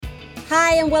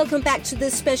Hi and welcome back to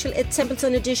this special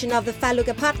Templeton edition of the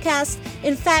FALLUCKA podcast.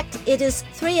 In fact, it is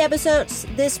 3 episodes,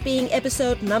 this being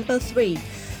episode number 3.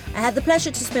 I had the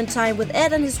pleasure to spend time with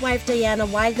Ed and his wife Diana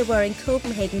while they were in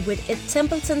Copenhagen with Ed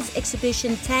Templeton's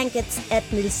exhibition Tangents at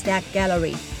Nilstærk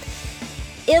Gallery.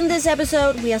 In this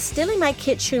episode, we are still in my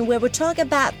kitchen where we talk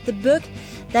about the book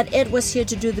that Ed was here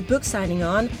to do the book signing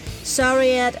on.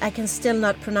 Sorry Ed, I can still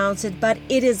not pronounce it, but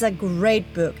it is a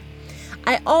great book.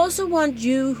 I also want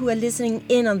you who are listening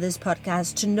in on this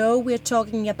podcast to know we're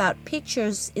talking about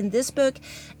pictures in this book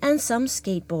and some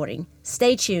skateboarding.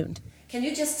 Stay tuned. Can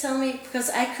you just tell me, because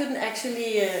I couldn't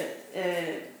actually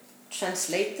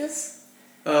translate this.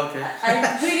 Oh, okay.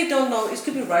 I really don't know. It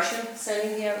could be Russian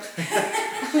standing here.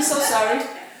 I'm so sorry.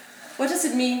 What does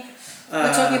it mean?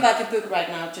 We're talking about your book right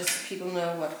now, just so people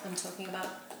know what I'm talking about.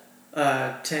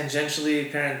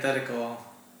 Tangentially parenthetical.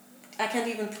 I can't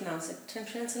even pronounce it.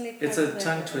 Tangentially parenthetical. It's a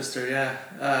tongue twister,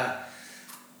 yeah.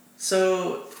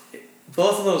 So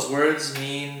both of those words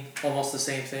mean almost the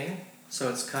same thing. So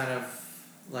it's kind of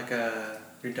like a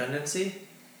redundancy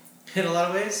in a lot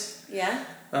of ways. Yeah.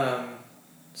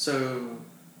 So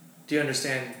do you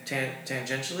understand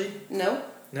tangentially? No.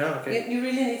 No, okay. You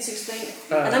really need to explain it.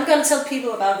 And I'm going to tell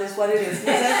people about this, what it is.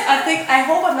 I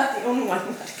hope I'm not the only one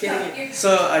not getting it.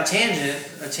 So a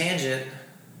tangent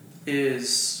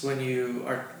is when you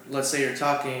are, let's say you're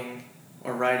talking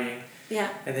or writing, yeah,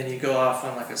 and then you go off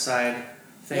on like a side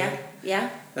thing.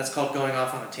 Yeah. That's called going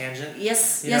off on a tangent.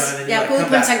 Yes. You know, and then you, yeah, like,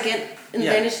 come back. tangent in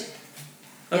Danish.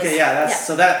 Okay, yes.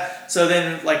 So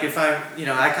then like if I'm,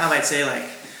 I might say like,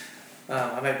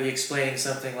 I might be explaining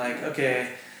something like, okay,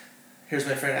 here's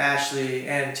my friend Ashley,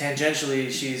 and tangentially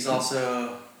she's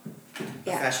also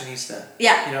a fashionista.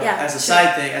 Yeah. As a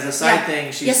side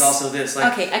thing, she's also this.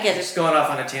 Like, okay, I get it. Just going off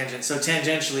on a tangent. So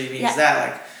tangentially means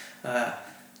that, like,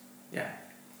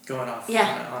 going off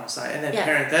on a side. And then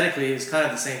parenthetically is kind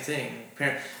of the same thing.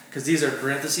 Because these are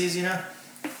parentheses,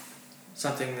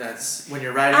 something that's, when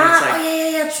you're writing,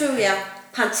 it's like... true,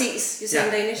 Parentheses, you say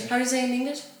in Danish. How do you say in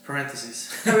English? Parentheses.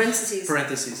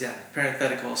 Parentheses, yeah.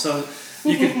 Parenthetical. So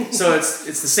you can. So it's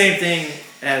the same thing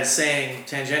as saying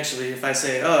tangentially. If I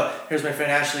say, "Oh, here's my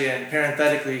friend Ashley," and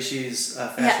parenthetically she's a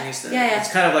fashionista.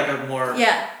 It's kind of like a more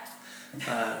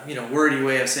wordy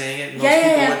way of saying it. Most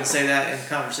people wouldn't say that in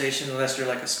conversation unless you're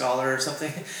like a scholar or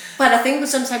something. But I think we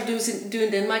sometimes do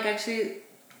in Denmark actually.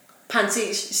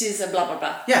 Parentheses, she's a blah blah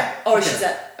blah. Yeah. Or she's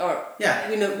a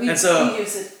we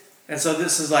use it. And so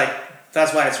this is like.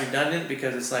 That's why it's redundant,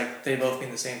 because it's like they both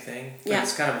mean the same thing. But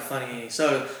it's kind of a funny.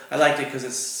 So I liked it because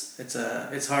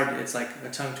it's hard. It's like a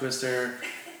tongue twister.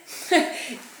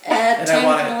 and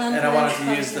I wanted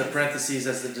to use the parentheses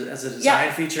as a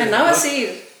design feature. And now I see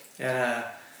it. And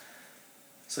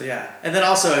and then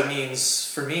also it means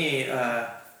for me,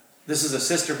 this is a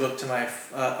sister book to my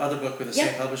other book with the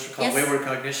same publisher called Wayward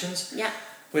Cognitions. Yeah.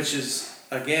 Which is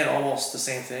again almost the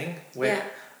same thing.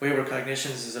 Wayward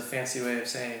Cognitions is a fancy way of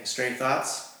saying stray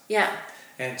thoughts. Yeah.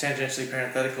 And tangentially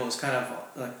parenthetical is kind of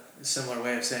like a similar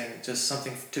way of saying just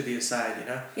something to the aside,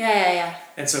 Yeah.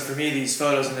 And so for me, these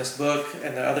photos in this book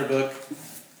and the other book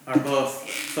are both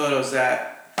photos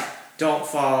that don't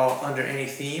fall under any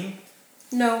theme.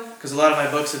 No. Because a lot of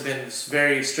my books have been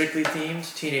very strictly themed.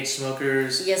 Teenage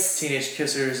smokers. Yes. Teenage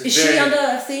kissers. Is she under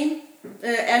a theme,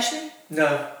 Ashley?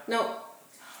 No.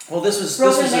 Well, this was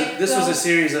a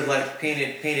series of like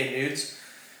painted nudes.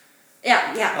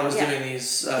 Yeah. I was doing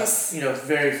these,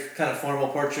 very kind of formal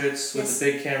portraits with a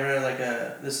big camera. Like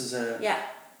this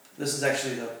is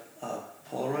actually the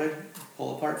Polaroid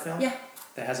pull-apart film. Yeah.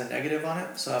 That has a negative on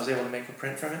it, so I was able to make a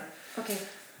print from it. Okay.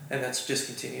 And that's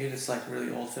discontinued. It's like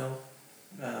really old film.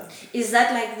 Is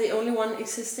that like the only one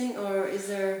existing, or is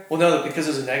there? Well, no, because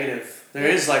there's a negative. There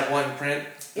is like one print,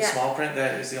 a small print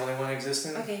that is the only one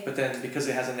existing. Okay. But then because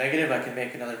it has a negative, I can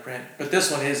make another print. But this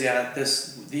one is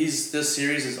this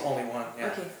series is only one. Yeah.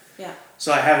 Okay. Yeah.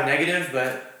 So I have a negative,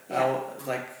 but I'll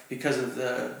because of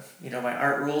the my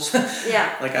art rules.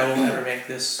 Like I won't ever make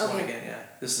this one again. Yeah.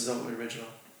 This is the original,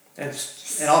 and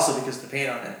also because the paint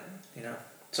on it.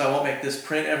 So I won't make this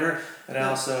print ever, and I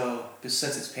also,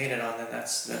 since it's painted on, then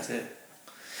that's it.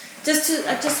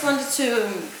 I just wanted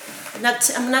to,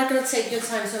 I'm not going to take your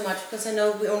time so much, because I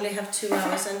know we only have 2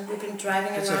 hours, and we've been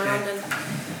driving around,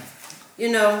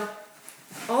 and,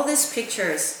 all these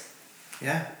pictures.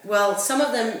 Yeah. Well, some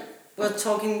of them were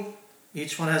talking.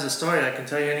 Each one has a story. I can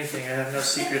tell you anything. I have no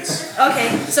secrets. Okay,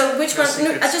 so which one?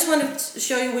 No, I just wanted to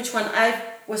show you which one I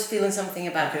was feeling something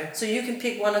about. Okay. So you can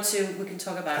pick 1 or 2 we can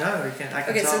talk about. No, we can. I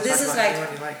can so this is like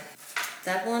you like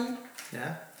that one.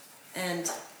 Yeah. And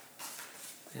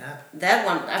Yeah. That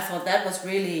one, I thought that was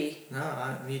really...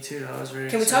 No, me too. I was very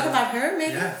Can we talk about her,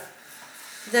 maybe? Yeah.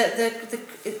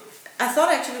 I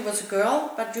thought actually it was a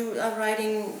girl, but you are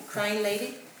writing Crying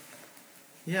Lady.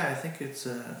 Yeah, I think it's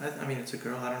I mean, it's a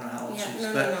girl. I don't know how old she is.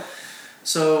 No.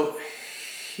 So,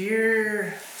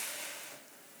 here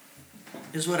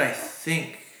is what I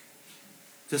think.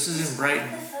 This is in Brighton.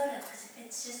 Look at the photo, because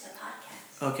it's just a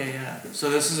podcast. Okay, yeah. So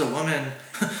this is a woman.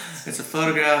 It's a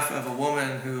photograph of a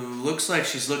woman who looks like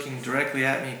she's looking directly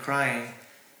at me crying.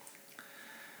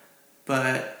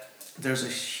 But there's a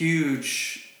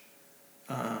huge...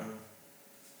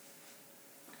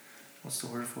 what's the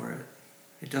word for it?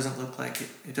 It doesn't look like it.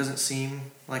 It doesn't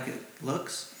seem like it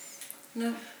looks.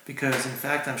 No. Because in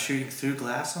fact, I'm shooting through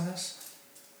glass on this.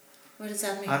 What does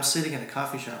that mean? I'm sitting in a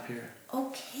coffee shop here.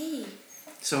 Okay.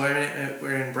 So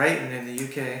we're in Brighton in the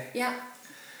UK. Yeah.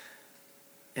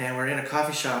 And we're in a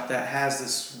coffee shop that has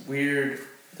this weird...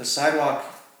 The sidewalk,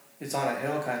 it's on a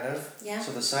hill kind of. Yeah.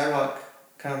 So the sidewalk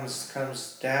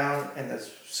comes down and the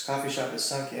coffee shop is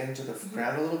sunk into the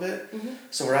ground a little bit. Mm-hmm.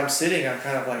 So where I'm sitting, I'm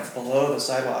kind of like below the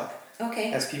sidewalk.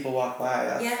 Okay. As people walk by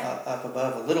up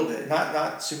above a little bit.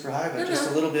 Not super high, but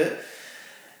just a little bit.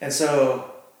 And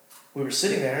so we were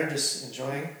sitting there just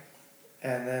enjoying.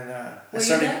 And then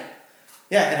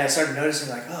I started noticing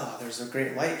like, oh, there's a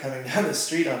great light coming down the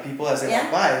street on people as they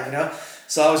walk by, you know?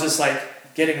 So I was just like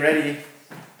getting ready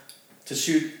to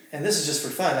shoot, and this is just for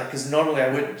fun, like, because normally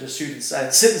I wouldn't just sit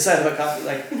inside of a coffee,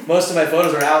 like, most of my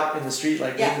photos are out in the street,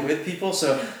 like, with people,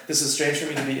 so this is strange for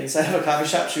me to be inside of a coffee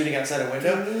shop shooting outside a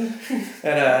window,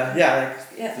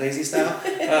 and, lazy style,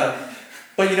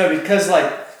 but, you know, because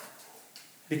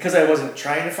I wasn't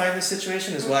trying to find this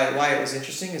situation is why it was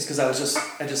interesting, is because I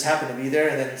just happened to be there,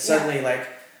 and then suddenly, like,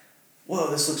 whoa,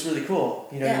 this looks really cool,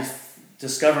 you know, you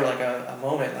discover like a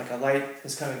moment, like a light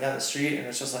is coming down the street, and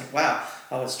it's just like, wow,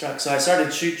 I was struck. So I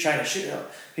started trying to shoot. You know,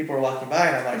 people were walking by,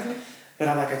 and I'm like, but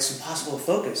I'm like, it's impossible to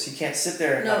focus. You can't sit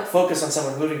there and like, focus on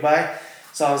someone moving by.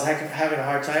 So I was having a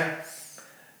hard time.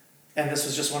 And this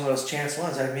was just one of those chance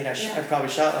ones. I mean, I probably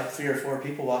shot like 3 or 4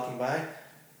 people walking by,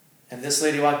 and this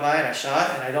lady walked by, and I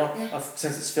shot, and I don't,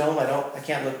 since it's film, I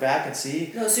can't look back and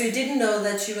see. No, so you didn't know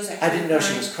that she was actually I didn't know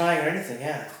she was crying or anything,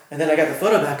 And then I got the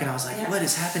photo back, and I was like, what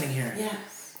is happening here? Yeah.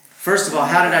 First of all,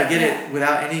 how did I get it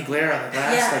without any glare on the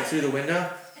glass, like through the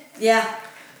window? Yeah.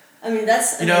 I mean,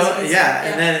 that's amazing. You know,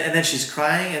 and then she's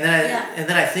crying, and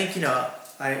then I think, you know,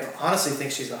 I honestly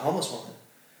think she's a homeless woman.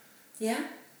 Yeah.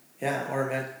 Yeah,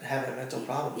 or having a mental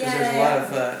problem, because there's a lot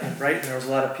of in Brighton, there was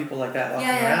a lot of people like that walking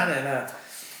around, and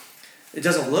it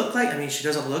doesn't look like, I mean, she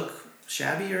doesn't look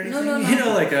shabby or anything, no. you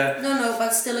know, like a... No,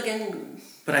 but still again...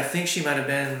 But I think she might have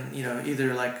been, you know,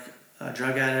 either like a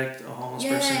drug addict, a homeless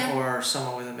person, or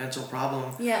someone with a mental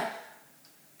problem. Yeah.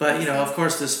 But, you know, of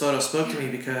course this photo spoke to me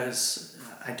because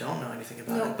I don't know anything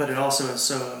about it, but it also is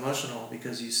so emotional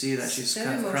because you see that she's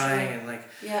kind of crying and like,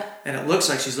 and it looks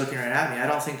like she's looking right at me. I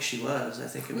don't think she was. I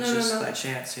think it was just by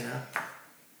chance, you know?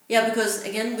 Yeah, because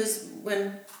again,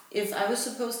 if I was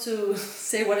supposed to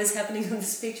say what is happening in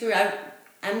this picture,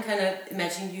 I'm kind of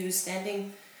imagining you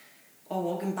standing or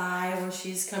walking by, or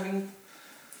she's coming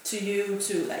to you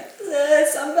to like,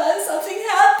 something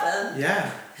happened. Yeah,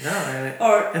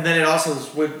 no, and then it also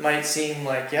might seem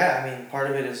like, I mean, part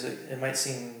of it is it might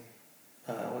seem,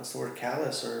 what's the word,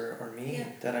 callous or mean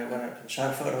that I went up and shot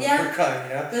a photo of her crying,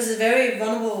 you know? Because it's very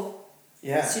vulnerable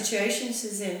situations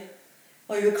she's in.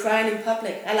 Or you're crying in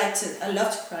public. I love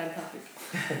to cry in public.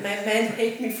 My man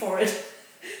hate me for it.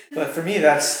 But for me,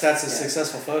 that's a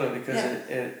successful photo because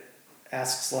it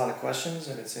asks a lot of questions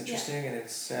and it's interesting and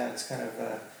it's kind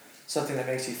of something that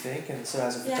makes you think. And so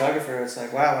as a photographer, it's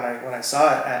like, wow, when I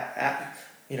saw it at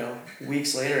you know,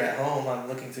 weeks later at home, I'm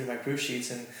looking through my proof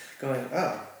sheets and going,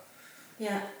 oh,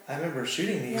 I remember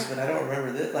shooting these, but I don't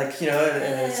remember this. Like, you know,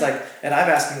 and it's like, and I'm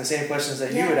asking the same questions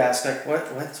that you would ask, like,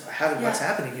 what's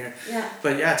happening here? Yeah.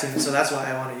 But so that's why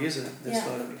I want to use this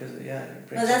photo because it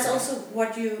brings. But that's also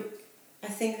what I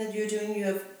think that you're doing.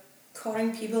 You're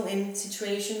caught people in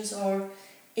situations or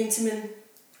intimate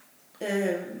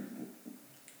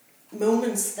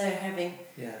moments they're having.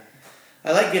 Yeah,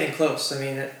 I like getting close. I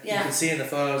mean, you can see in the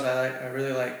photos. I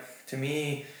really like. To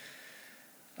me,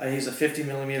 I use a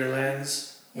 50mm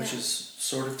lens, which is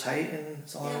sort of tight in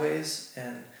a lot of ways,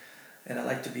 and I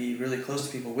like to be really close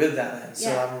to people with that lens.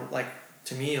 So I'm like,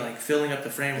 to me, like filling up the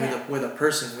frame with a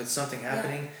person, with something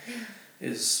happening,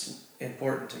 is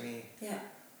important to me. Yeah.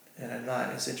 And I'm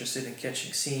not as interested in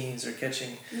catching scenes or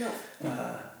catching. No.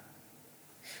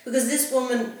 Because this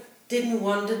woman didn't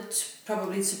want it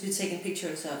probably to be taken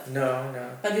pictures of.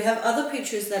 No. But you have other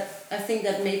pictures that I think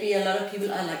that maybe a lot of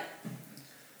people are like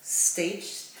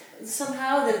staged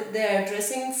somehow that they're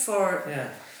dressing for. Yeah,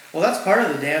 well, that's part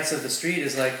of the dance of the street.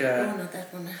 Is like. Not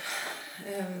that one.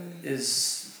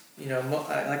 Is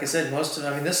like I said, most of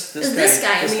this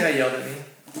guy yelled at me.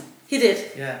 He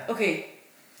did. Yeah. Okay.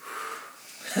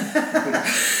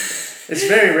 It's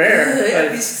very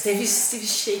rare. He's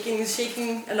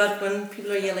shaking a lot when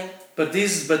people are yelling. But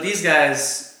these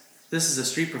guys, this is a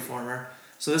street performer.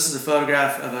 So this is a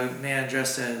photograph of a man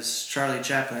dressed as Charlie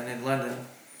Chaplin in London.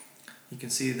 You can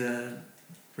see the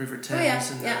River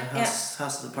Thames and the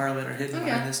House of the Parliament are hidden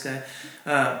behind this guy.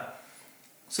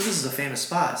 So this is a famous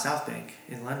spot, South Bank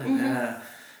in London, and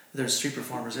there's street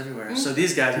performers everywhere. So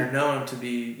these guys are known to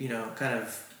be, kind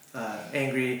of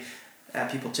angry at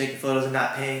people taking photos and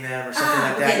not paying them or something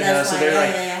like that. So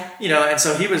they're and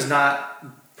so he was not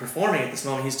performing at this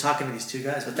moment. He's talking to these two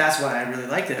guys, but that's why I really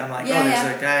liked it. I'm like,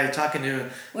 there's a guy talking to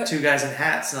two guys in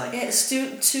hats, like it's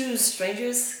two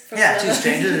strangers. Two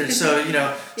strangers. So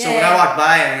so when I walked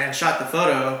by and shot the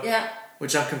photo,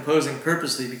 which I'm composing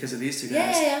purposely because of these two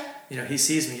guys. He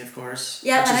sees me, of course.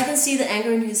 Yeah, but I can see the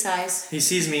anger in his eyes. He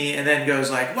sees me and then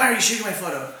goes like, "Why are you shooting my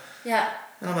photo?" Yeah.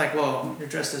 And I'm like, "Well, you're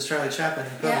dressed as Charlie Chaplin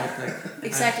in public. Yeah, like,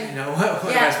 exactly.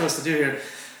 What am I supposed to do here?"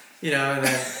 And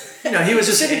then, he was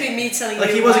just shouldn't be me telling like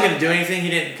you. He wasn't going to do anything. He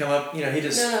didn't come up. He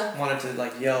just No. wanted to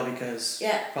like yell because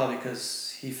probably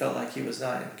because he felt like he was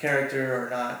not in character or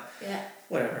not. Yeah.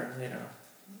 Whatever.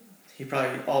 He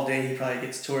probably all day he probably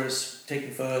gets tourists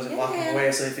taking photos and walking away,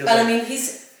 so he feels. But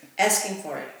he's asking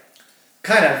for it.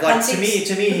 Kind of like to me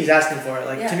he's asking for it.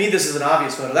 Like to me this is an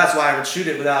obvious photo. That's why I would shoot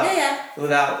it without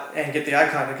and get the eye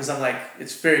contact because I'm like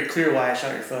it's very clear why I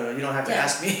shot your photo. You don't have to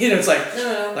ask me. It's like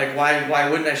like why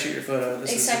wouldn't I shoot your photo?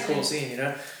 This is a cool scene,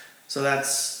 So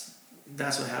that's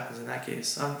what happens in that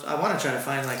case. I want to try to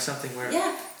find like something where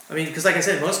because like I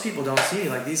said, most people don't see me.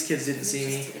 Like these kids didn't see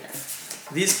me.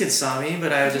 These kids saw me,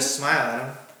 but I would just smile at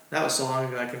them. That was so long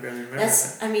ago I can barely remember.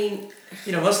 Most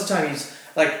of the time he's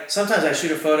like sometimes I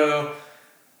shoot a photo.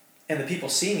 And the people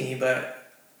see me, but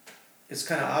it's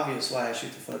kind of obvious why I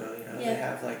shoot the photo. They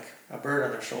have like a bird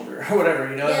on their shoulder or whatever.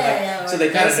 So they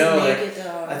kind of know. Like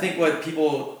I think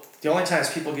the only times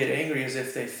people get angry is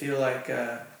if they feel like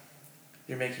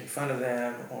you're making fun of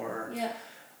them or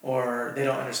they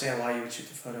don't understand why you would shoot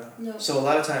the photo. No. So a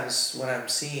lot of times when I'm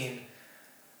seen,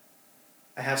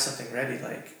 I have something ready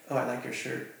like, oh, I like your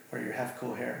shirt or you have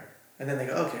cool hair. And then they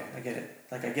go, okay, I get it.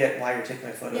 Like, I get why you're taking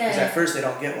my photo. Because at first they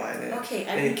don't get why. I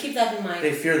can keep that in mind.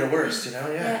 They fear the worst,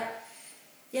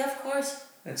 Yeah, of course.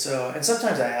 And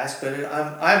sometimes I ask, but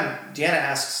Deanna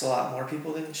asks a lot more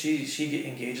people than she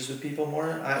engages with people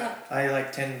more. I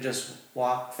tend to just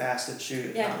walk fast and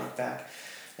shoot and not look back.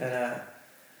 And,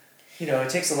 it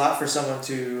takes a lot for someone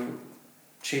to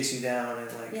chase you down and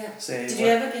say... Did you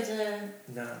ever get a...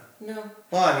 No.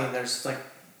 Well, there's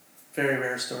very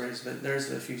rare stories, but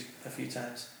there's a few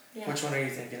times. Yeah. Which one are you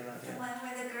thinking about? The one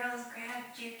where the girls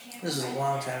grabbed your camera. This was a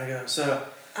long time ago. So.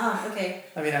 Okay.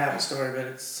 I have a story, but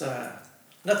it's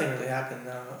nothing really happened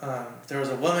though. There was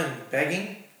a woman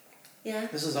begging. Yeah.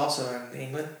 This is also in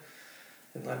England,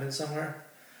 in London somewhere.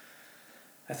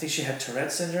 I think she had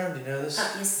Tourette's syndrome. Do you know this?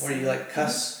 Yes. Where you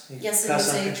cuss. You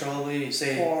cuss uncontrollably. You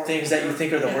say things that you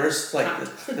think are the worst, like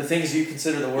the things you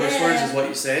consider the worst words is what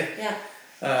you say.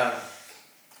 Yeah.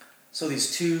 So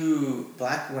these two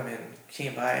black women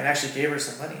came by and actually gave her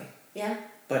some money. Yeah.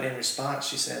 But in response,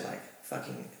 she said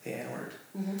fucking the N-word.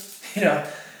 Mm-hmm.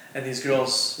 And these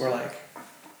girls were like,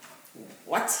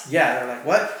 what? Yeah, they're like,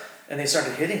 what? And they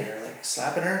started hitting her,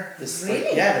 slapping her.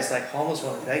 Really? This homeless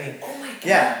woman begging. Oh my God.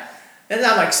 Yeah. And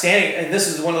I'm standing, and this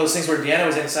is one of those things where Deanna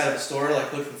was inside of a store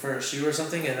looking for a shoe or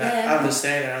something, and I was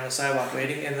standing there on the sidewalk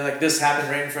waiting, and this happened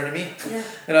right in front of me. Yeah.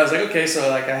 And I was like, okay,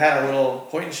 so I had a little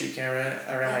point and shoot camera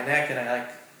around my neck, and I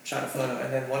shot a photo,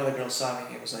 and then one of the girls saw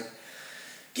me and was like,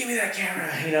 give me that camera,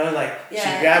 she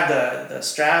grabbed the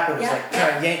strap and was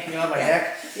kind of yanking on my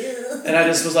neck, and I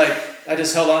just was I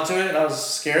just held on to it, and I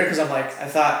was scared because I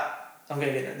thought, I'm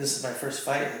gonna get it. This is my first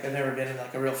fight. I've never been in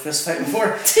a real fist fight before.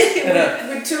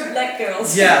 With two black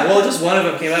girls. Yeah, well, just one of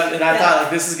them came up, and I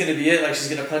thought this is gonna be it. She's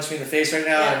gonna punch me in the face right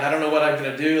now, and I don't know what I'm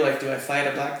gonna do. Do I fight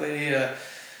a black lady?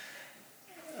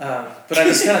 But I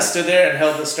just kind of stood there and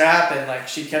held the strap, and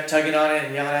she kept tugging on it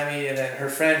and yelling at me, and then her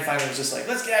friend finally was just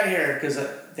let's get out of here, because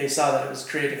they saw that it was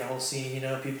creating a whole scene,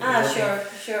 people were looking.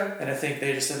 Sure. And I think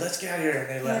they just said, let's get out of here, and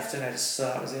they left, and I just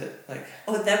saw that was it.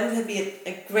 That would be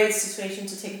a great situation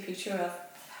to take a picture of.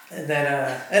 And then,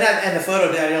 and the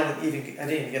photo, I didn't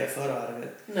even get a photo out of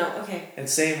it. No, okay. And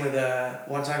same with,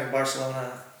 one time in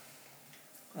Barcelona,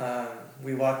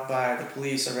 we walked by the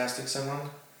police arresting someone,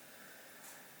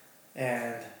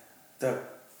 and the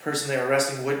person they were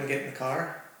arresting wouldn't get in the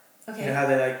car, Okay. You know how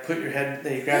they like put your head,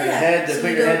 they grab your head, they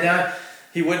put your head down.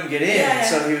 He wouldn't get in,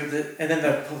 so and then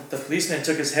the policeman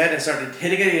took his head and started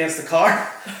hitting it against the car.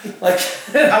 Like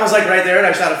I was like right there, and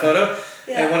I shot a photo,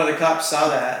 and one of the cops saw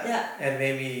that and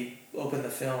made me open the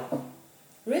film.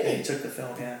 Really? And he took the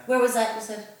film, yeah. Where was that? Was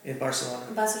it? In Barcelona.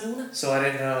 In Barcelona. So I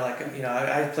didn't know, like, you know,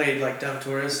 I played like dumb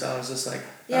tourist. I was just like,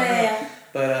 yeah.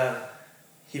 But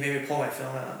he made me pull my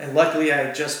film out, and luckily I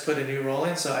had just put a new roll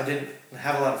in, so I didn't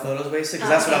have a lot of photos wasted. Because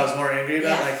that's what I was more angry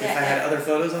about. Like if I had other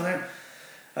photos on there.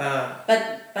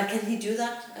 But can he do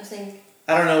that? I think.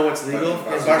 I don't know what's legal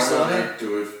in Barcelona.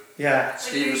 Do it. Yeah.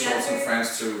 Steve saw some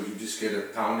friends too. You just get a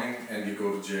pounding and you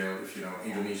go to jail if you know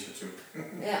Indonesia too.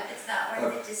 Yeah, it's not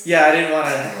worth it. Just I didn't want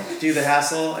to do the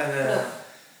hassle, and then,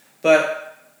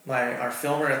 but our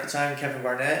filmer at the time, Kevin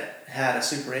Barnett, had a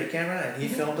Super 8 camera, and he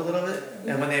filmed a little bit.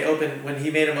 And when he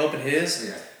made him open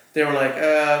his. They were like,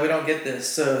 we don't get this,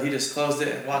 so he just closed it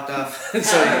and walked off.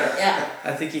 So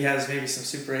I think he has maybe some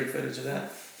Super 8 footage of that.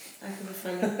 That could be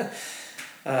funny.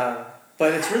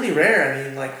 But it's really rare. I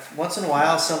mean, like once in a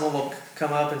while, someone will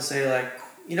come up and say, like,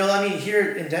 you know, I mean,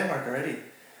 here in Denmark already.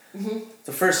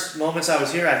 The first moments I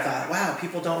was here, I thought, wow,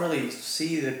 people don't really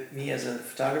see me as a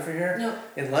photographer here. No.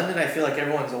 In London, I feel like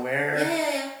everyone's aware.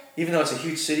 Yeah. Even though it's a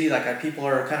huge city, like people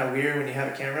are kind of weird when you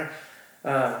have a camera.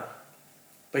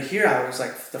 But here I was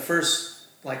like the first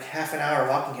like half an hour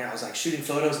walking here, I was like shooting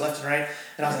photos left and right,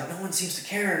 and I was like, no one seems to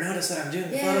care or notice that I'm doing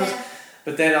the photos.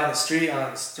 But then on the street,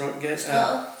 on Stroget,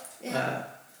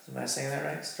 am I saying that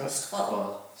right?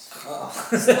 Struggle.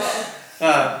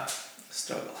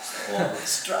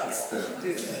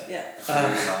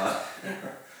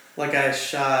 Like I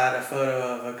shot a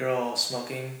photo of a girl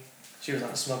smoking. She was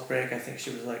on a smoke break. I think she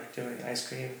was like doing ice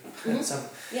cream and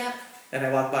and I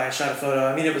walked by and shot a photo.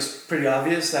 I mean, it was pretty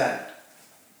obvious that,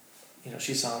 you know,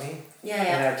 she saw me.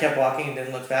 And I kept walking and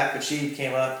didn't look back, but she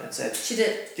came up and said, she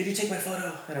did you take my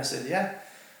photo? And I said, yeah.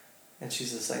 And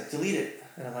she's just like, delete it.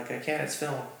 And I'm like, I can't, it's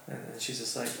film. And then she's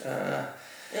just like,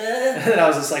 And I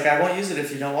was just like, I won't use it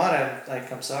if you don't want it.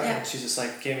 Like, I'm sorry. And she just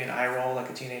like gave me an eye roll like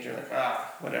a teenager, like,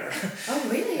 whatever. Oh,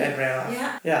 really? And ran off.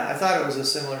 Yeah, I thought it was a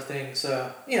similar thing. So,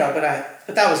 you know, but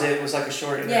that was it. It was like a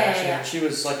short interaction. And she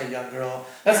was like a young girl.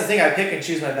 That's the thing, I pick and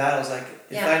choose my battles. Like,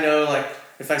 if I know, like,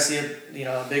 if I see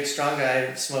a big strong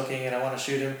guy smoking and I want to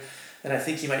shoot him, and I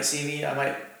think he might see me, I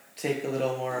might take a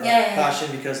little more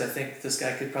caution because I think this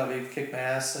guy could probably kick my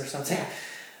ass or something.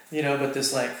 You know, but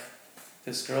this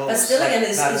girl but still, like, again,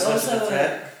 it's not as much also of a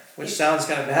threat, which sounds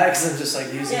kind of bad because I'm just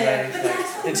like using my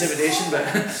intimidation. But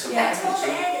I told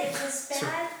Ed it was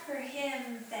bad for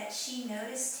him that she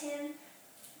noticed him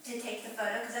to take the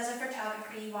photo, because as a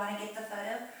photographer you want to get the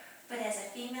photo. But as a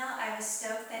female, I was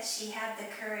stoked that she had the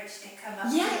courage to come up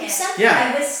to him. Exactly.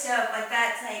 I was stoked. Like,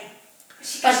 that's like...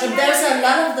 But there's a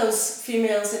lot of those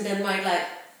females in Denmark, like,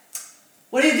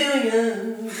 what are you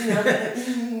doing?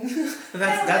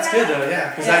 That's good though,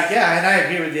 because and I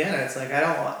agree with Deanna. It's like I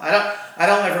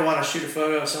don't ever want to shoot a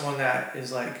photo of someone that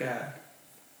is like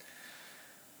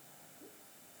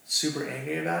super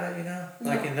angry about it, you know.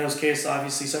 Like in those cases,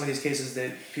 obviously, some of these cases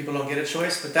that people don't get a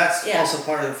choice, but that's also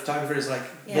part of the photographer is like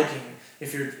looking.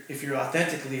 If you're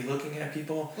authentically looking at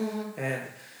people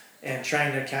and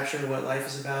trying to capture what life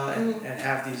is about and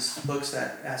have these books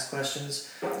that ask questions,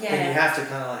 then you have to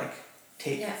kind of like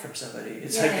take from somebody.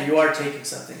 It's like you are taking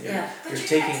something. But you're not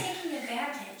taking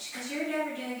advantage because you're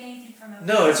never doing anything from a...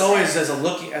 No, it's always as a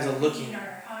looking.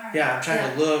 I'm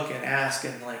trying to look and ask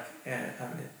and like and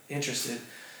I'm interested.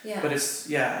 But it's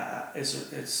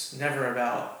never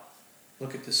about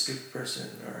look at this stupid person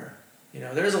or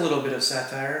there's a little bit of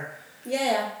satire.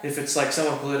 If it's like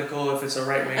someone political, if it's a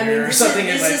right winger or something,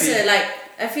 it might be. Like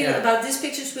I feel about these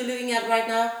pictures we're looking at right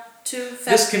now.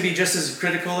 This can be just as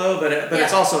critical though, but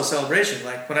it's also a celebration.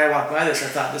 Like when I walked by this, I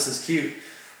thought this is cute.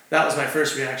 That was my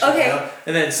first reaction.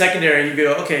 And then secondary, you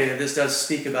go, okay, this does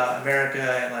speak about America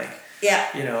and like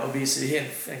obesity and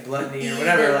gluttony or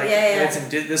whatever.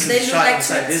 This is shot like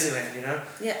inside twins. Disneyland,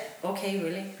 Yeah. Okay.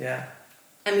 Really. Yeah.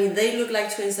 I mean, they look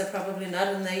like twins. They're probably not,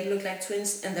 and they look like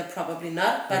twins, and they're probably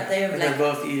not. But they're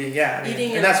both eating. Yeah.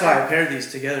 And that's why I paired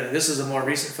these together. This is a more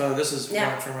recent photo. This is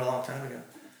one from a long time ago.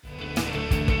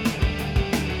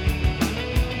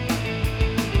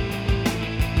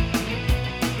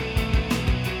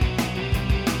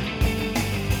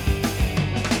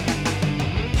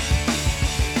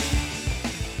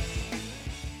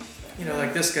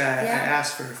 Like this guy, I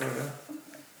asked for a photo.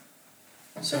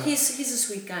 So he's a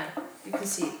sweet guy. You can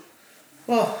see.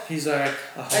 Well, he's a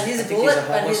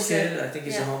homeless kid. I think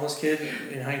he's a homeless kid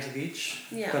in Huntington Beach.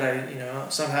 Yeah.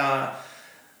 But somehow,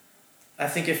 I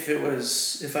think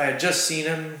if I had just seen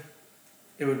him,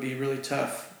 it would be really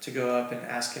tough to go up and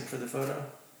ask him for the photo.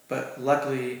 But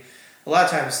luckily, a lot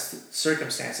of times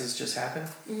circumstances just happen.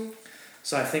 Mm-hmm.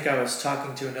 So I think I was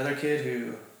talking to another kid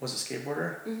who was a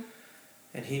skateboarder, mm-hmm.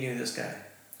 and he knew this guy.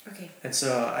 Okay. And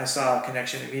so I saw a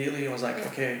connection immediately and was like,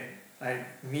 okay, I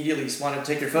immediately wanted to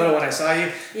take your photo when I saw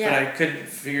you, but I couldn't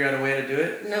figure out a way to do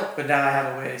it. No. But now I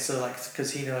have a way, so like,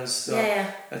 because he knows, so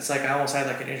it's like I almost had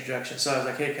like an introduction. So I was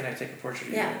like, hey, can I take a portrait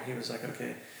of you? And he was like,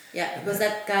 okay. Yeah, it was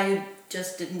that guy who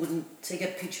just wouldn't take a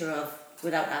picture of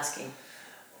without asking.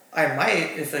 I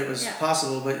might if it was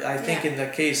possible, but I think in the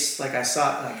case, like I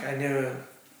saw, like I knew.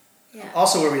 Yeah.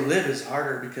 Also, where we live is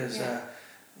harder because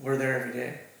we're there every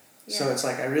day. Yeah. So it's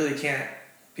like I really can't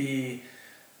be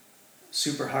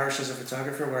super harsh as a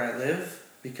photographer where I live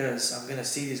because I'm gonna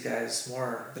see these guys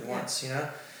more than once, you know.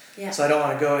 Yeah. So I don't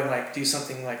want to go and like do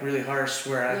something like really harsh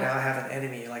where I now have an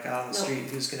enemy like out on the street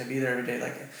who's gonna be there every day,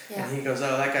 like, and he goes,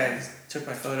 oh, that guy took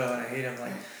my photo and I hate him,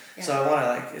 like. Yeah. So I want to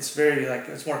like, it's very like,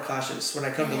 it's more cautious. When I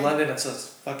come to London, it says,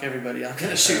 fuck everybody, I'm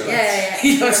going to shoot.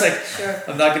 You know, it's like,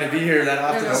 I'm not going to be here that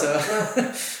often, so.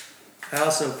 I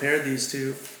also paired these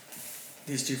two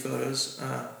photos.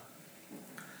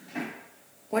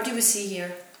 What do we see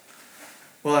here?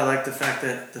 Well, I like the fact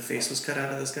that the face was cut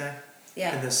out of this guy.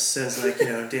 Yeah. And this says like, you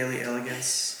know, daily elegance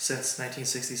since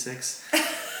 1966.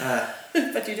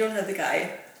 But you don't have the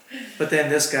guy. But then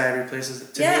this guy replaces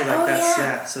it. To me, like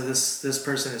that's so this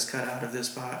person is cut out of this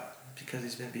spot because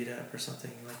he's been beat up or something.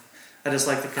 Like I just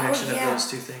like the connection of those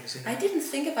two things. You know? I didn't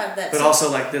think about that. But also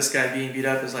like this guy being beat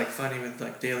up is like funny with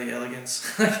like daily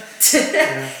elegance. You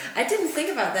know? I didn't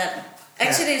think about that.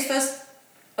 Actually, it's first.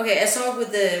 Okay, I saw it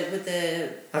with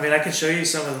the. I mean, I can show you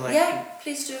some of the like.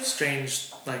 Please do.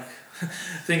 Strange like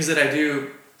things that I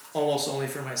do almost only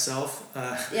for myself.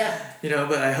 You know,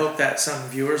 but I hope that some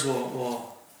viewers will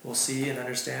see and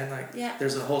understand, like,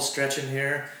 there's a whole stretch in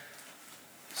here,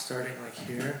 starting, like,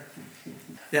 here.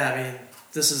 Yeah, I mean,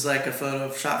 this is, like, a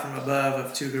photo shot from above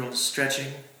of two girls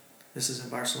stretching. This is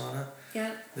in Barcelona.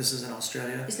 Yeah. This is in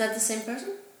Australia. Is that the same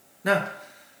person? No.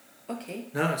 Okay.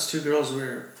 No, it's two girls who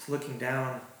were looking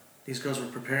down. These girls were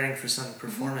preparing for some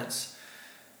performance.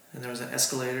 And there was an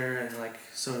escalator, and, like,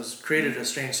 so it was created a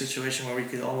strange situation where we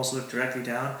could almost look directly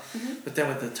down. Mm-hmm. But then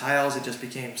with the tiles, it just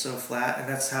became so flat, and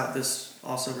that's how this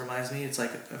also reminds me. It's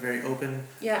like a very open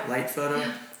light photo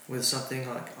with something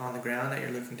like on the ground that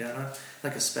you're looking down on,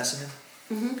 like a specimen.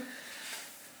 Mm-hmm.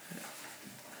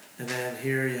 And then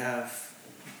here you have,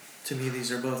 to me,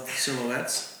 these are both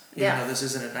silhouettes. Even though this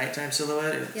isn't a nighttime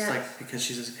silhouette, it's like because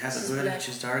she has a hood and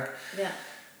she's dark. Yeah.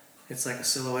 It's like a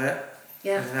silhouette.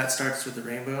 Yeah. And then that starts with the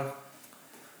rainbow,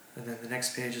 and then the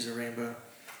next page is a rainbow,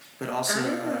 but also,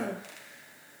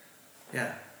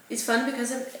 It's fun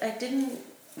because I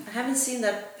haven't seen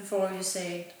that before. You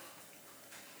say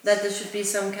that there should be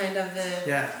some kind of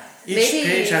each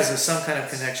page has some kind of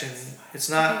connection. It's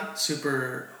not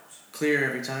super clear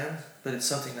every time, but it's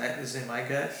something that is in my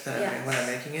gut that when I'm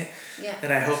making it,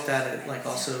 and I hope that it like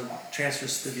also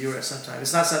transfers to the viewer at some time.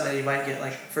 It's not something that you might get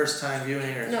like first time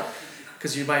viewing or. No.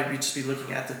 Because you might just be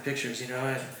looking at the pictures, you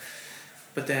know,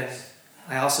 but then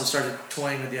I also started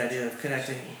toying with the idea of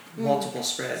connecting multiple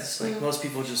spreads. Like most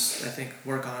people just, I think,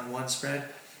 work on one spread,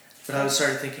 but I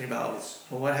started thinking about,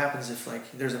 well, what happens if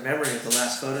like there's a memory of the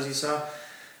last photos you saw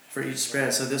for each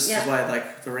spread. So this is why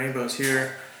like the rainbow's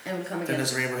here, and we'll come then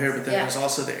there's a rainbow here, but then there's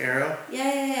also the arrow,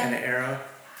 and the arrow.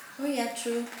 Oh yeah,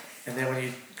 true. And then when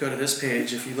you go to this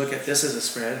page, if you look at this as a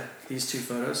spread, these two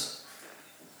photos.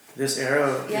 This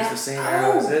arrow is the same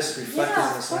arrow as this, reflected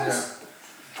in this window.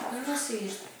 Let me see.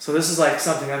 So this is like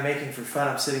something I'm making for fun.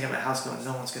 I'm sitting at my house going,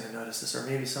 no one's going to notice this, or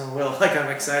maybe someone will. Like I'm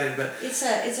excited, but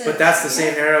but that's the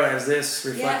same arrow as this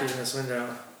reflected in this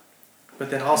window. But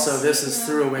then also this is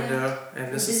through a window,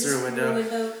 and this is through a window.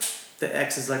 The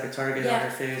X is like a target on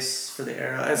her face for the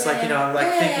arrow. It's like, you know, I'm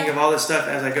like thinking of all this stuff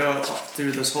as I go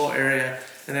through this whole area,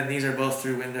 and then these are both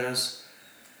through windows.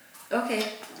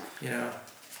 Okay. You know.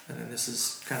 And then this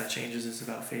is kind of changes. It's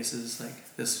about faces.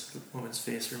 Like this woman's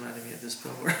face reminded me of this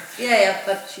billboard.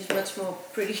 But she's much more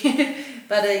pretty.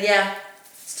 But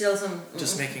still some.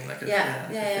 Just making like a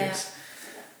face.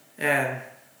 And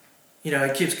you know,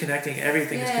 it keeps connecting.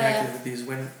 Everything is connected with these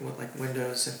like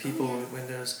windows and people with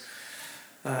windows.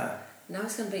 Now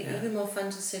it's gonna be even more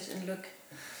fun to sit and look.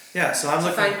 Yeah, so I'm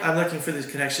looking for these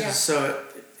connections. Yeah. So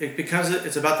it becomes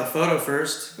it's about the photo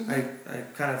first. Mm-hmm. I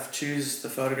kind of choose the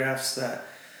photographs that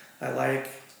I like,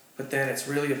 but then it's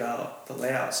really about the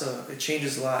layout. So it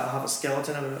changes a lot. I'll have a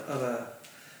skeleton of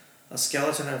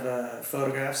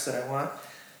photographs that I want,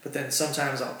 but then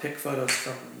sometimes I'll pick photos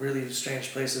from really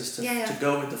strange places to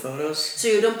go with the photos. So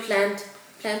you don't plant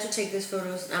plan to take these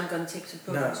photos. I'm gonna take some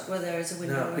photos where there is a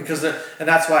window. No, because and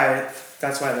that's why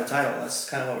the title. That's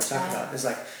kind of what we're talking about. Is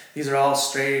like these are all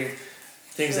stray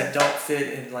things that don't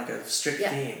fit in like a strict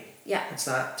theme. Yeah. It's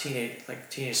not teenage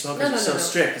smokers. It's so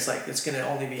strict. It's like it's gonna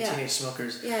only be teenage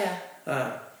smokers.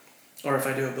 Yeah. Or if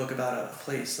I do a book about a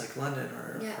place like London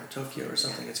or Tokyo or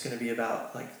something, it's going to be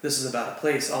about like this is about a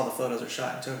place. All the photos are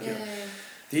shot in Tokyo. Yeah.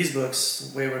 These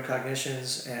books, Wayward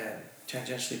Cognitions and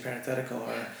Tangentially Parenthetical,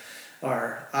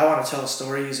 are I want to tell a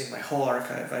story using my whole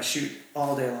archive. I shoot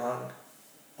all day long,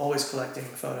 always collecting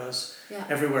photos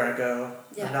everywhere I go.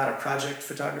 Yeah. I'm not a project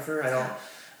photographer. I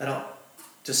don't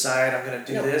decide I'm going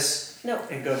to do this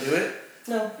and go do it.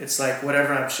 No. It's like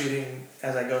whatever I'm shooting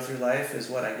as I go through life is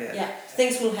what I get. Yeah,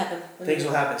 things will happen. Things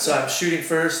will happen. So I'm shooting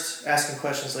first, asking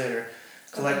questions later,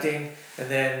 collecting, and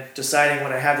then deciding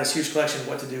when I have this huge collection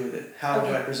what to do with it. How do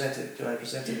I present it? Do I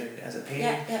present it as a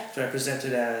painting? Do I present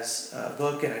it as a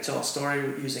book and I tell a story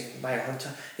using my own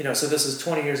time? So this is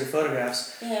 20 years of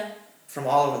photographs from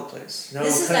all over the place. No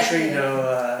country,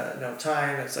 no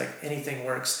time. It's like anything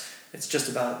works. It's just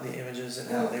about the images and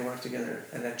how they work together,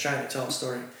 and then trying to tell a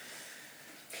story.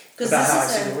 About how I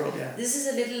see the world, This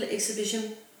is a little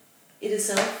exhibition in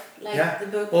itself, the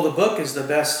book. Well, the book is the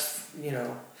best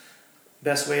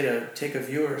way to take a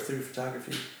viewer through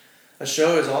photography. A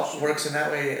show works in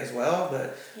that way as well,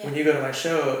 but when you go to my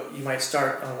show, you might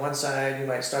start on one side, you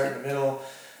might start in the middle.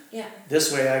 Yeah.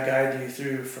 This way, I guide you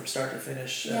through from start to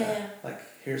finish. Like,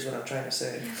 here's what I'm trying to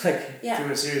say.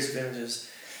 Through a series of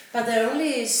images. But there are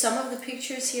only some of the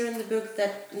pictures here in the book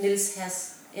that Niels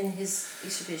has in his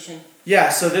exhibition. Yeah,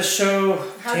 so this show,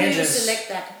 how do you select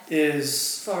that?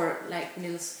 Is for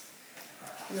Niels.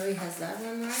 He has that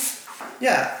one, right?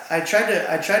 Yeah, I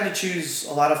tried to choose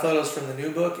a lot of photos from the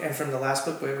new book and from the last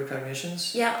book, Wayward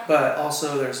Cognitions. Yeah. But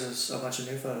also there's a bunch of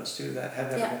new photos too that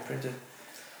have never been printed.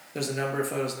 There's a number of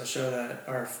photos in the show that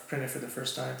are printed for the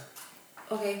first time.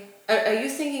 Okay. Are you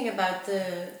thinking about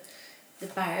the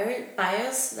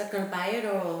buyers that are gonna buy it,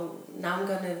 or now I'm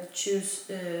gonna choose?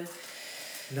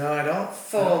 No, I don't.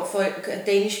 For a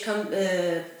Danish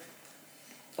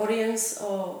audience,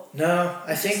 or no,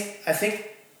 I think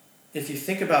if you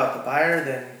think about the buyer,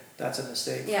 then that's a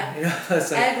mistake. Yeah,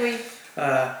 I agree.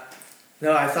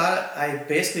 No, I thought I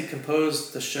basically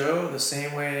composed the show the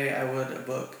same way I would a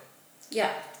book.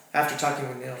 Yeah. After talking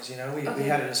with Niels, we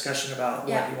had a discussion about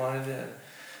what he wanted, and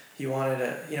he wanted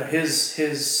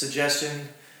his suggestion,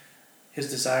 his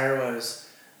desire was,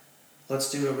 let's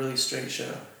do a really straight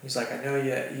show. He's like, I know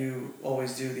you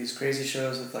always do these crazy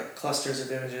shows with like clusters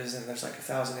of images and there's like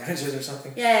 1,000 images or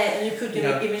something. Yeah, and you put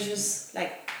the images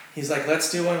like. He's like, let's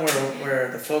do one where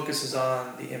the focus is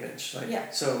on the image.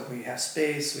 So we have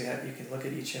space. You can look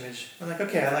at each image. I'm like,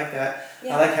 okay, I like that.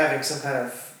 Yeah. I like having some kind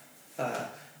of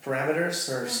parameters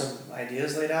or some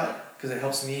ideas laid out because it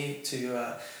helps me to.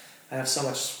 I have so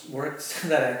much work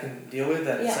that I can deal with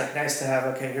that it's like nice to have.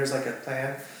 Okay, here's like a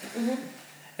plan. Mm-hmm.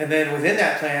 And then within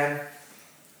that plan,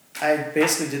 I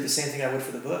basically did the same thing I would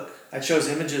for the book. I chose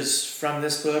images from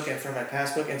this book and from my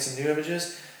past book and some new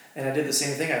images, and I did the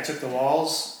same thing. I took the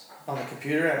walls on the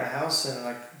computer at my house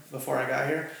and before I got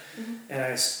here, and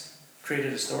I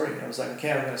created a story. I was like,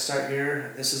 okay, I'm going to start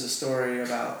here. This is a story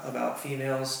about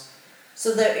females.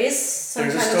 So there's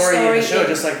a story in the show,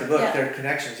 just like the book. There are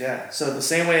connections, So the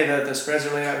same way that the spreads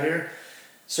are laid out here,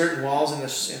 certain walls in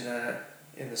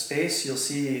the space, you'll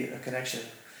see a connection.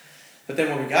 But then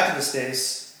when we got to the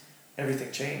space,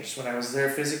 everything changed. When I was there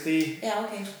physically. Yeah,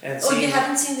 okay. And you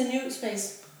haven't seen the new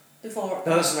space before?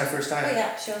 No, this is my first time. Oh,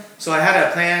 yeah, sure. So I had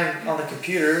a plan on the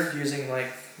computer using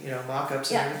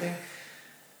mock-ups and everything,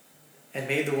 and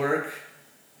made the work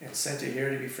and sent it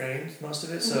here to be framed, most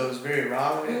of it. So it was very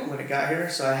raw when it got here.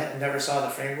 So I never saw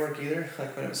the framework either,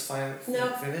 when it was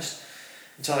finished,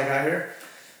 until I got here.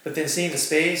 But then seeing the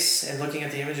space and looking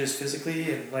at the images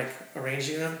physically and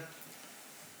arranging them,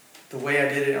 the way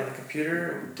I did it on the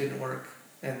computer didn't work.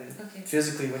 And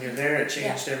physically, when you're there, it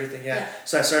changed everything. Yeah.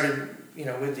 So I started,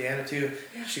 with Deanna too.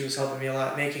 Yeah. She was helping me a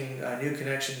lot, making new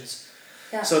connections.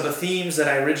 Yeah. So the themes that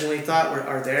I originally thought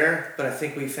are there, but I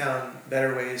think we found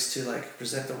better ways to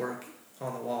present the work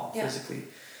on the wall physically.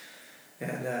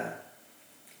 And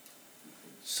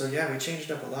we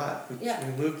changed up a lot. We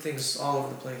moved things all over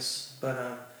the place,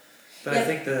 but I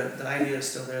think the idea is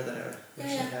still there that I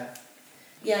originally had.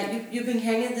 Yeah, you've been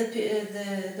hanging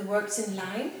the works in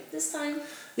line this time.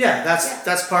 Yeah,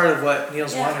 that's part of what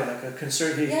Niels wanted, a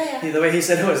conservative. The way he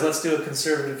said it was, let's do a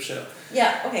conservative show.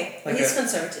 Yeah, okay. He's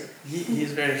conservative.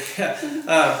 He's very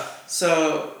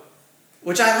so,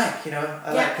 which I like,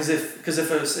 I like because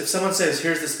if someone says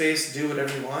here's the space, do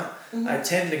whatever you want, I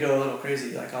tend to go a little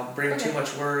crazy. I'll bring too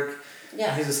much work, Yeah.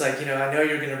 And he's just like, I know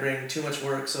you're going to bring too much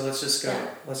work, so let's just go. Yeah.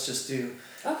 Let's just do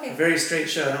a very straight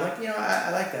show. And I'm like,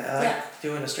 I like that. I like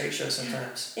doing a straight show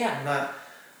sometimes. Yeah. I'm not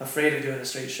afraid of doing a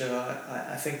straight show.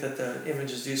 I think that the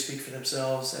images do speak for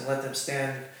themselves and let them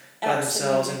stand by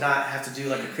themselves and not have to do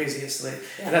like a crazy installation.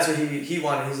 Yeah. And that's what he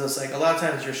wanted. He's just like, a lot of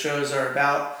times your shows are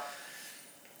about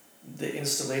the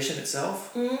installation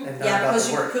itself and not about the work. Yeah,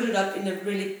 because you put it up in a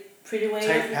really pretty way.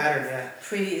 Tight pattern, yeah.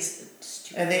 Pretty is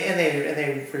stupid. And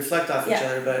they reflect off each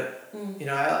other, but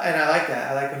I like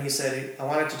that. I like when he said, I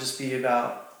want it to just be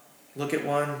about look at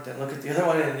one, then look at the other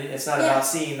one, and it's not about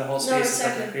seeing the whole space. It's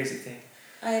like a crazy thing.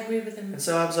 I agree with him. And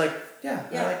so I was like, I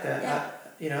like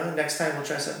that. Next time we'll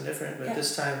try something different, but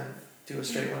this time do a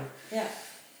straight one. Yeah.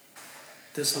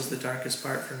 This was the darkest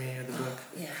part for me of the book.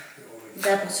 Yeah.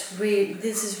 That was really,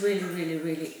 this is really, really,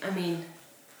 really, I mean,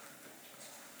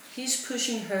 he's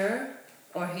pushing her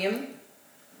or him,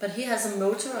 but he has a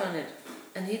motor on it,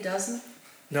 and he doesn't.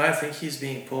 No, I think he's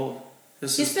being pulled.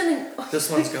 This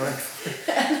one's going.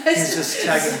 He's just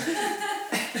tagging.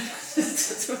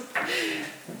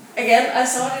 Again, I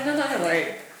saw it in another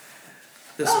way.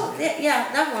 This one. Yeah,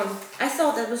 that one. I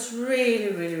thought that was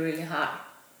really, really, really hard.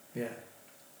 Yeah.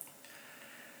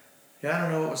 Yeah, I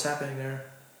don't know what was happening there.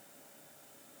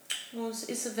 Well,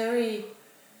 it's a very...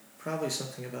 Probably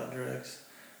something about drugs.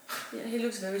 Yeah, he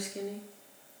looks very skinny.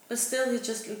 But still, he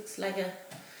just looks like a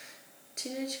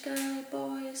teenage guy,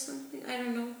 boy or something. I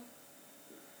don't know.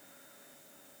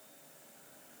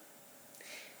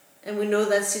 And we know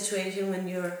that situation when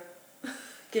you're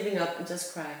giving up and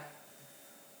just cry.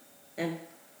 And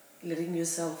letting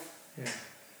yourself... Yeah.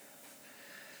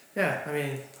 Yeah, I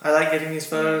mean, I like getting these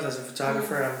photos. As a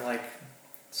photographer, I'm like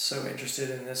so interested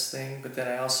in this thing, but then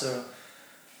I also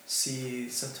see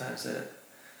sometimes that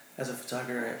as a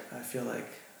photographer, I feel like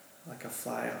a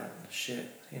fly on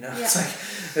shit, Yeah.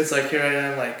 It's like here I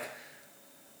am, like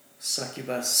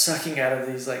succubus, sucking out of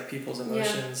these like people's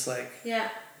emotions, Yeah.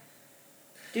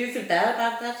 Do you feel bad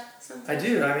about that sometimes? I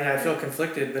do. I mean, I feel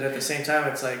conflicted, but at the same time,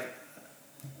 it's like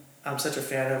I'm such a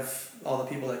fan of all the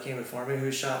people that came before me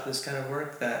who shot this kind of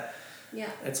work that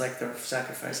it's like the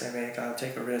sacrifice I make. I'll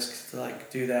take a risk to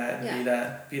like do that and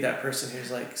be that person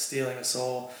who's like stealing a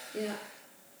soul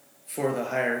for the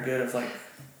higher good of like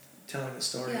telling the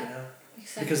story,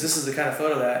 Exactly. Because this is the kind of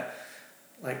photo that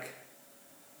like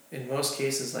in most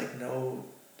cases like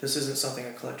this isn't something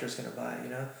a collector's gonna buy,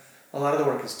 A lot of the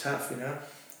work is tough,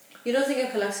 You don't think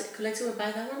a collector would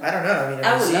buy that one? I don't know. I mean,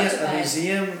 a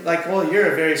museum, like, well,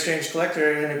 you're a very strange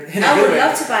collector in a good way. I would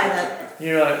love to buy that.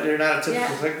 You're not a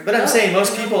typical collector. But I'm saying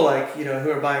most people, like, who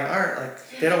are buying art, like,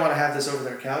 they don't want to have this over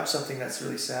their couch, something that's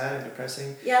really sad and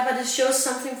depressing. Yeah, but it shows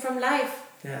something from life.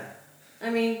 Yeah.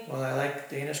 I mean... Well, I like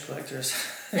Danish collectors.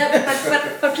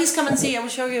 but please come and see. I will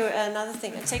show you another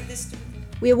thing. I take this...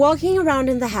 We are walking around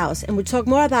in the house and we talk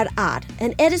more about art.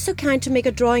 And Ed is so kind to make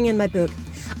a drawing in my book.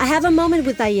 I have a moment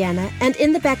with Diana, and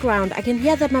in the background I can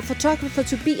hear that my photographer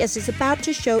Tobias is about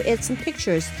to show Ed some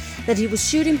pictures that he was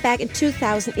shooting back in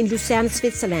 2000 in Lucerne,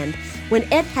 Switzerland, when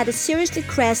Ed had a seriously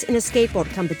crash in a skateboard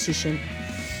competition.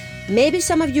 Maybe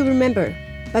some of you remember,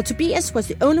 but Tobias was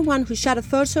the only one who shot a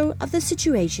photo of the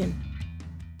situation.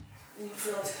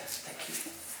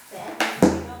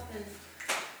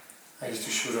 I used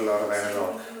to shoot a lot of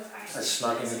analog. I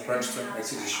snuck in at Princeton,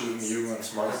 actually shooting you and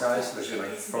some other guys that you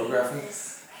like photographing.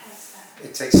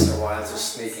 It takes a while to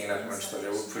sneak in at Princeton. They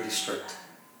were pretty strict.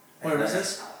 Where was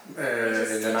this?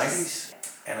 In the 90s.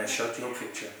 And I shot your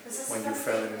picture when you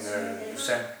fell in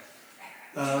Lucerne.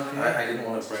 Okay. I didn't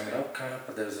want to bring it up, kind of,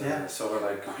 but there's a sort of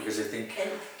like, because I think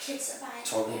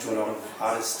talking to a lot of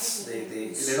artists,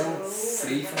 they don't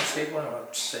flee from skateboard. I'm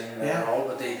not saying that at all,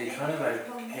 but they kind of like,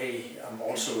 hey, I'm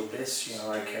also this,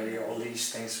 I carry all these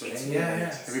things within me.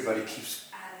 Everybody keeps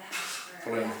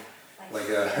pulling like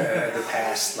the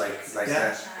past, like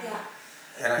that.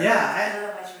 And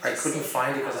I couldn't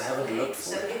find it because I haven't looked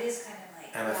for it.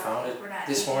 And I found it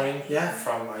this morning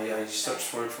I searched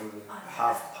for it from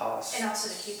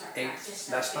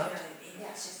 8:30 last night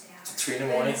to 3 in the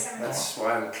morning. That's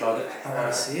why I'm cluttered. I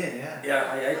want to see it,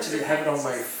 Yeah, I actually have it on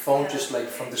my phone just like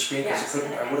from the screen because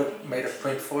I would have made a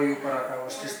print for you, but I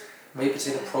was just, maybe it's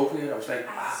inappropriate. I was like,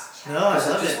 No, I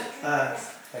love it.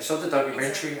 I saw the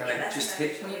documentary and it just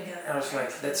hit me. And I was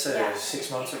like, that's 6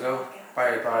 months ago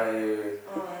by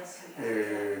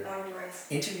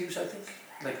interviews, I think.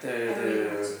 Like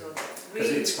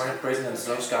because it's quite present and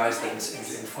those guys that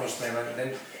influenced me, and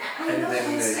then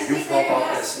you pop up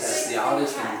as the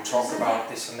artist and you talk about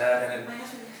this and that, and then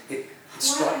it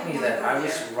struck me that I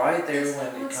was right there when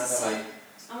it kind of like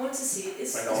went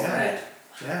all mad.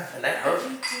 And that hurt.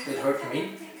 It hurt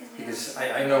me. because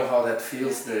I know how that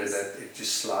feels, that it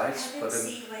just slides, but then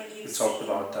we talked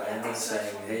about Diana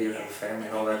saying, hey, you have a family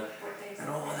and all that, and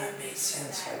all that made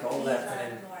sense, like all that, and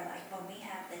then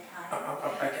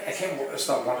I can't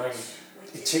stop wondering,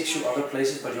 it takes you other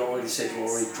places, but you already said you're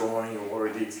already drawing, you're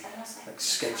already like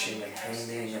sketching and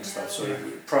painting and stuff, so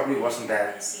it probably wasn't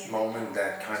that moment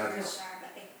that kind of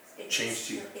changed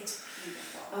you.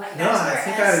 No, I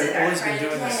think I've always been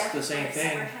doing the same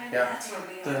thing. Yeah.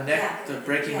 The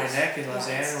breaking my neck in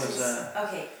Lausanne was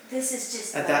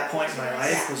at that point in my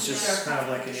life was just kind of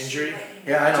like an injury.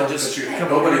 Yeah, I know. Just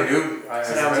nobody knew.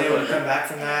 And I was able to come back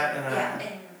from that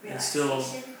and still.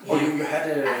 Oh, you had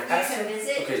a after?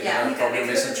 Okay, yeah, I probably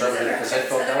misinterpreted it because I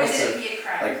thought that was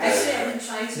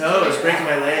the No, it was breaking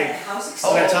my leg. I'm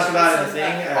gonna talk about it in the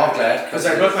thing. I'm glad because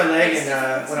I broke my leg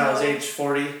when I was age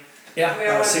 40. Yeah.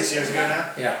 That was 6 years ago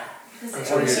now. Yeah. I'm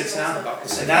 46 now,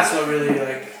 and that's what really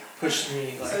like pushed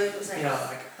me. Like you know,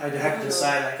 like I had to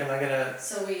decide like, am I gonna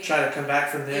try to come back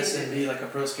from this and be like a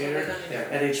pro skater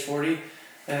at age 40?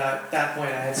 And at that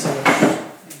point, I had so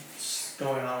much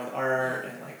going on with art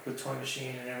and like with Toy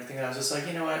Machine and everything. And I was just like,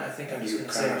 you know what? I think I'm just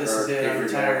gonna say this is it. I'm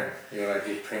retired. You're like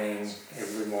you're praying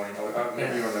every morning.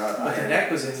 Maybe you're not. But the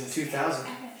neck was in 2000.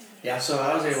 Yeah. So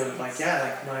I was able to like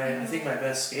I think my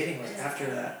best skating was after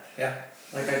that. Yeah.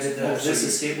 Like I did the This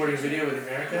Is Skateboarding video with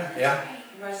America. Yeah.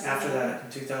 After that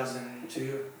in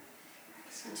 2002.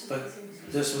 But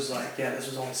this was like, this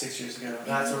was only 6 years ago.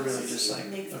 That's what really just like,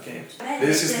 okay.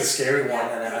 This is the scary one,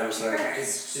 and I was like,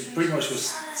 it pretty much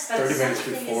was 30 minutes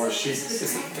before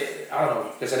I don't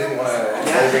know, because I didn't want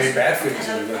to have any bad feelings,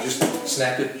 I just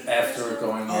snapped it after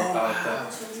going out.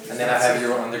 And then I have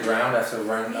you on the ground after I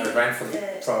ran to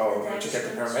get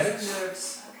the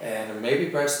paramedics. And maybe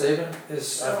Brad Staben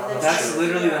is. That's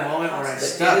literally the moment where I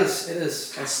stuck. It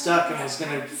is. I stuck and was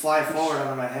gonna fly forward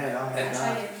under my head. Oh my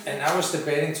God. And I was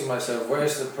debating to myself,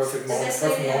 where's the perfect moment? The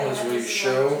perfect moment is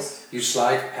where you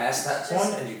slide past that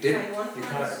point, and you didn't. You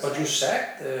kind of, but you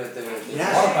sacked the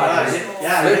water bottle.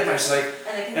 It was like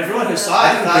everyone who saw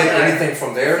it. I didn't get anything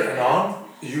from there and on.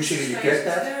 Usually you get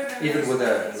that, even with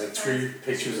the 3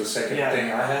 pictures a second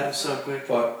thing I had. So quick.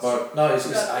 But no, it's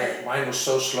just mine was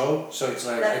so slow, so it's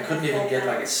like I couldn't even get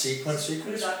like a sequence.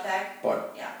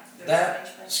 But that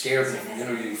scared me. You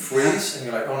know, you freeze and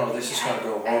you're like, oh no, this is gonna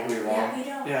go horribly wrong.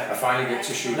 Yeah. I finally get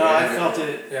to shoot. No, I felt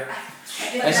it. Yeah.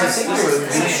 And I think you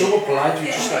were super polite. You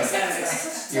just like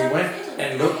you went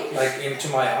and looked like into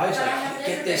my eyes, like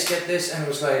get this, and it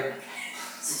was like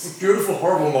a beautiful,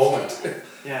 horrible moment.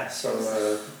 Yeah. So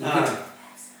that's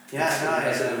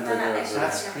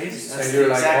crazy. That's and you're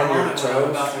like on your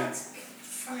toes.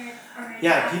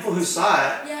 Yeah, people who saw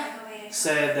it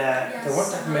said that there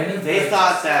weren't that many. They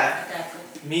thought that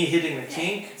me hitting the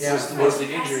kink was the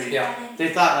injury. Yeah. They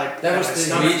thought like that was my the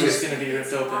stomach was going to be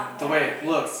ripped open. The way it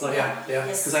looked, like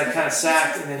because I kind of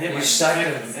sacked and then hit my stomach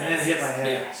and then hit my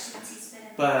head.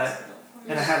 But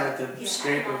and I had like the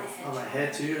scrape on my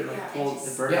head too. It like pulled,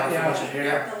 it burned off a bunch of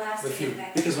hair.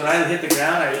 Because when I hit the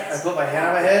ground, I put my hand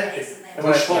on my head, and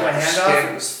when I pulled my hand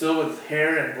off, it was filled with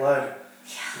hair and blood.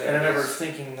 And I remember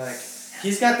thinking like,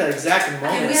 he's got the exact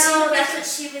moment. No, that's what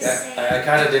she was saying. I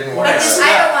kind of didn't want to. I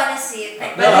don't want to see it.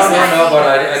 No, but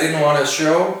I didn't want to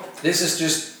show. This is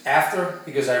just after,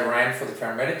 because I ran for the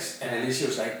paramedics, and Alicia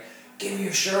was like, give me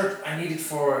your shirt, I need it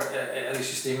for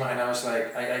Alicia Stima, and I was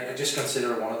like, I just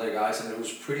considered one of the guys, and it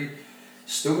was pretty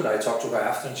stupid. I talked to her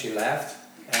after, and she laughed,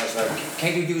 and I was like,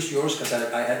 can't you use yours, because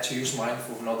I had to use mine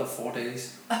for another 4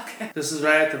 days. Okay. This is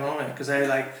right at the moment, because I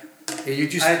I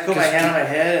put my hand on my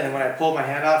head, and when I pulled my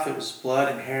hand off, it was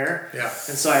blood and hair. Yeah.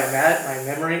 And so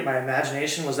my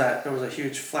imagination was that there was a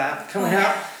huge flap coming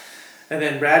out. And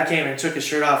then Brad came and took his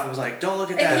shirt off and was like, "Don't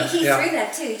look at that." And he threw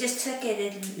that too. He just took it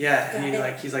and.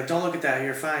 Yeah, he's like, "Don't look at that.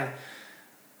 You're fine."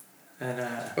 And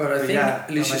but I think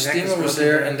Alicia Stima was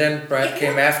there, and then Brad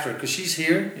came after because she's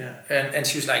here. Yeah. And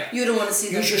she was like, "You don't want to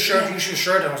see that. Use your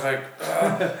shirt. I was like,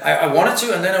 I wanted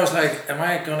to, and then I was like, am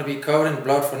I gonna be covered in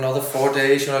blood for another 4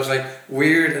 days? And I was like,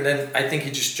 weird. And then I think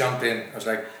he just jumped in. I was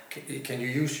like, can you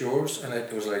use yours? And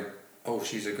it was like, oh,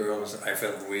 she's a girl. I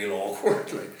felt real awkward,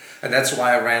 and that's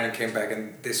why I ran and came back.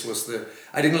 And this was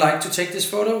I didn't like to take this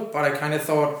photo, but I kind of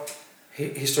thought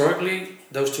historically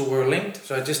those two were linked.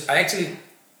 So I actually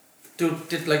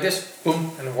did like this,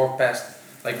 boom, and walked past,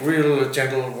 like real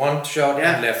gentle, one shot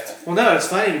and left. Well, no, it's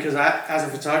funny because as a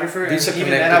photographer, and even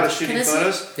then I was shooting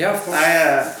photos. Yeah, of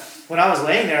course. When I was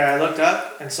laying there, I looked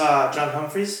up and saw John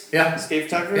Humphreys, skate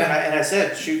photographer, and I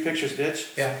said, "Shoot pictures,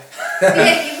 bitch." Yeah.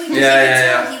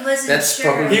 He wasn't That's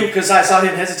sure. probably because I saw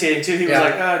him hesitating too. He was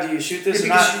like, "Oh, do you shoot this or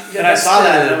not?" And I saw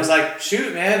that, and I was like,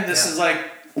 "Shoot, man! This is like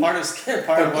part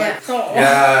of what?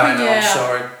 Yeah, I know. I'm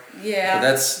sorry. Yeah. But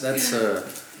that's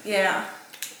Yeah.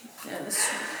 Yeah, that's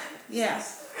true. Yeah.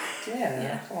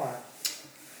 Yeah. Come on.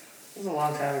 It was a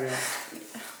long time ago.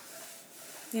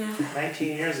 Yeah.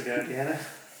 19 years ago, Deanna.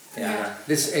 Yeah.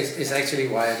 This is actually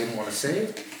why I didn't want to say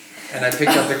it. And I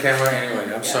picked up the camera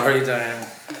anyway. I'm sorry, Diane.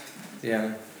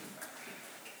 Yeah.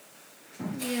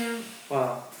 Yeah.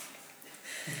 Wow.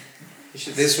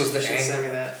 This was the angle. Send me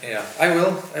that. Yeah, I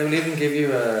will. I will even give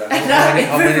you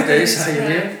how many days are you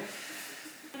here?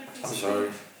 I'm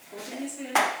sorry.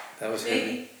 That was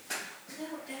heavy. No,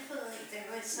 definitely there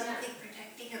was something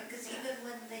protecting him because even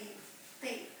when they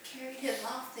carried him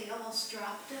off, they almost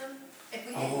dropped him, and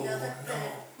we didn't know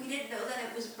that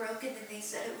it was broken, and they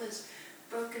said it was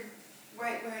broken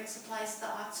right where it supplies the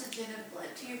oxygen and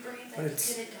blood to your brain, that he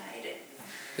could have died.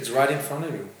 It's right in front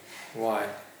of you. Why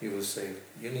you will say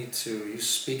you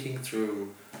speaking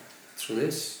through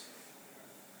this.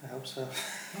 I hope so.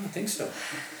 I think so.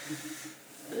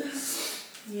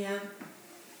 Yeah.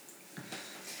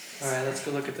 All right, let's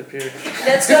go look at the pier.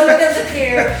 Let's go look at the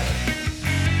pier.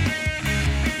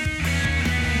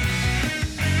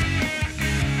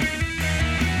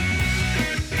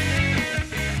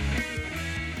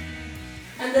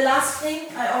 And the last thing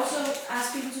I also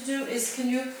ask people to do is, can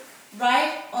you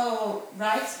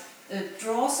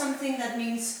draw something that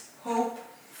means hope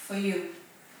for you?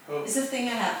 Hope. It's a thing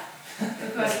I have,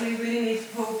 because we really need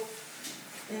hope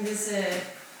in this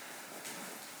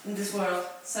world.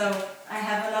 So I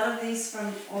have a lot of these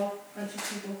from all bunch of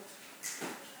people.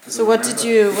 So what did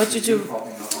you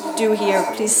do here?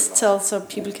 Please tell so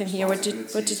people can hear. What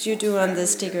did you do on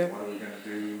this sticker?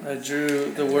 I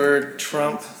drew the word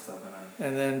Trump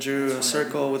and then drew a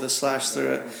circle with a slash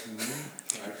through it.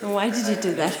 Why did you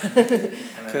do that?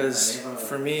 Because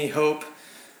for me, hope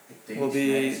will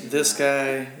be this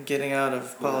guy getting out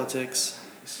of politics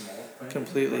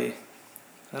completely.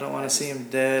 I don't want to see him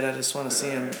dead. I just want to see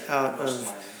him out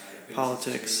of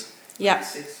politics. Yeah.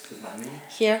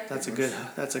 Here. That's a good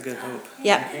hope.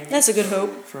 Yeah, that's a good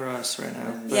hope for us right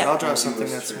now. But I'll draw something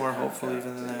that's more hopeful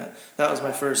even than that. That was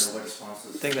my first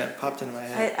thing that popped into my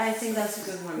head. I think that's a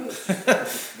good one.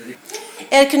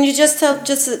 Ed, can you just tell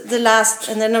the last,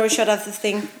 and then I will shut off the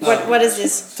thing. What is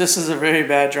this? This is a very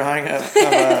bad drawing of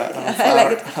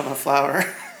a flower.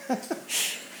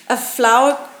 A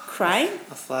flower crying?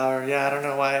 A flower, yeah. I don't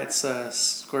know why it's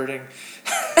squirting.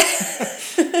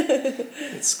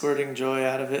 It's squirting joy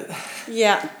out of it.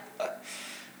 Yeah.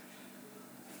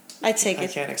 I take it. I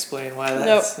can't explain why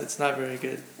that's. It's not very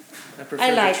good. I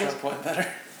prefer like the Trump one better.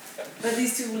 But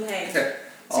these two will hang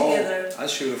together. I'll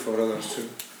shoot a photo of those two.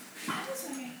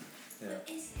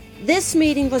 This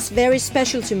meeting was very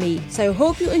special to me, so I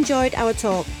hope you enjoyed our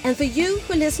talk. And for you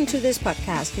who listen to this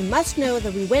podcast, you must know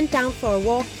that we went down for a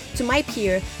walk to my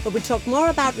pier where we talked more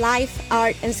about life,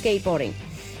 art and skateboarding.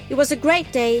 It was a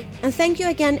great day, and thank you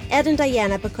again, Ed and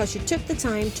Diana, because you took the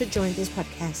time to join this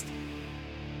podcast.